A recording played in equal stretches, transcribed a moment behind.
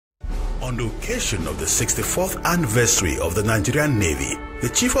On the occasion of the 64th anniversary of the Nigerian Navy, the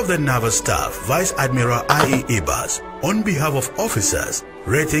Chief of the Naval Staff, Vice Admiral I.E. Ibas, on behalf of officers,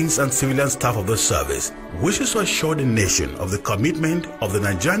 ratings and civilian staff of the service, wishes to assure the nation of the commitment of the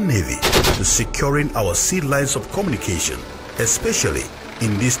Nigerian Navy to securing our sea lines of communication, especially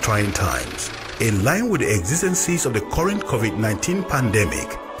in these trying times. In line with the exigencies of the current COVID-19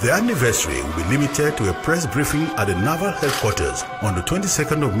 pandemic, the anniversary will be limited to a press briefing at the Naval Headquarters on the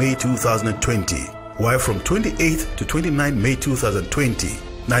 22nd of May 2020, while from 28th to 29 May 2020,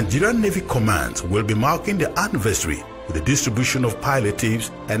 Nigerian Navy commands will be marking the anniversary with the distribution of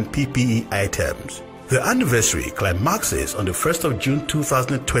palliatives and PPE items. The anniversary climaxes on the 1st of June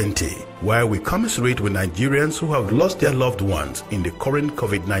 2020, where we commiserate with Nigerians who have lost their loved ones in the current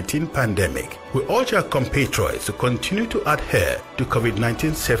COVID-19 pandemic. We urge our compatriots to continue to adhere to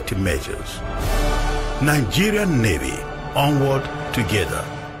COVID-19 safety measures. Nigerian Navy, onward together.